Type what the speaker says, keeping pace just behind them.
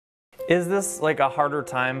Is this like a harder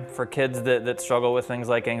time for kids that struggle with things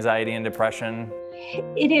like anxiety and depression?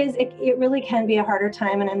 It is. It really can be a harder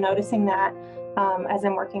time, and I'm noticing that as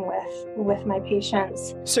I'm working with my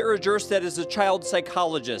patients. Sarah Jerstead is a child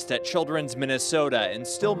psychologist at Children's Minnesota and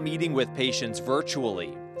still meeting with patients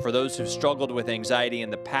virtually. For those who've struggled with anxiety in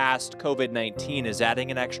the past, COVID-19 is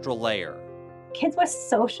adding an extra layer. Kids with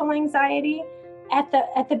social anxiety, at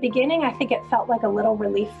the beginning, I think it felt like a little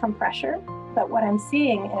relief from pressure. But what I'm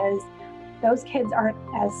seeing is those kids aren't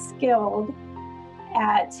as skilled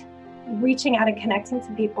at reaching out and connecting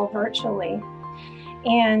to people virtually.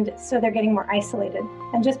 And so they're getting more isolated.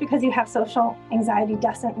 And just because you have social anxiety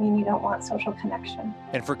doesn't mean you don't want social connection.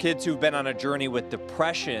 And for kids who've been on a journey with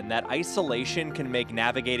depression, that isolation can make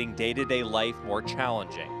navigating day-to-day life more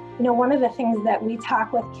challenging. You know, one of the things that we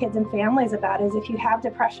talk with kids and families about is if you have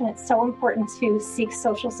depression, it's so important to seek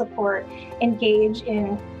social support, engage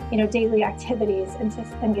in, daily activities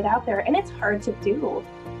and get out there. And it's hard to do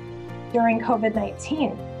during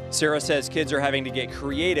COVID-19. Sarah says kids are having to get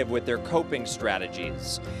creative with their coping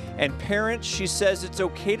strategies. And parents, she says it's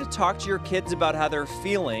okay to talk to your kids about how they're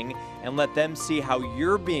feeling and let them see how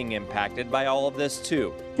you're being impacted by all of this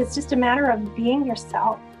too. It's just a matter of being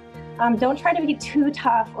yourself. Don't try to be too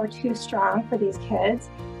tough or too strong for these kids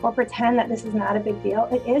or pretend that this is not a big deal.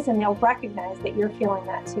 It is, and they'll recognize that you're feeling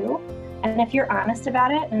that too. And if you're honest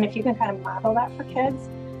about it, and if you can kind of model that for kids,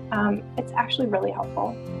 it's actually really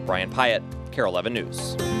helpful. Brian Pyatt, KARE 11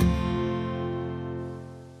 News.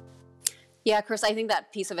 Yeah, Chris, I think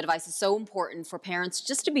that piece of advice is so important for parents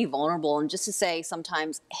just to be vulnerable and just to say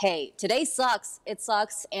sometimes, hey, today sucks,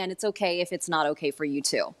 and it's okay if it's not okay for you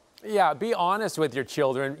too. Yeah, be honest with your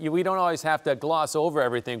children. We don't always have to gloss over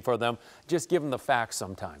everything for them. Just give them the facts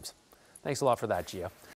sometimes. Thanks a lot for that, Gia.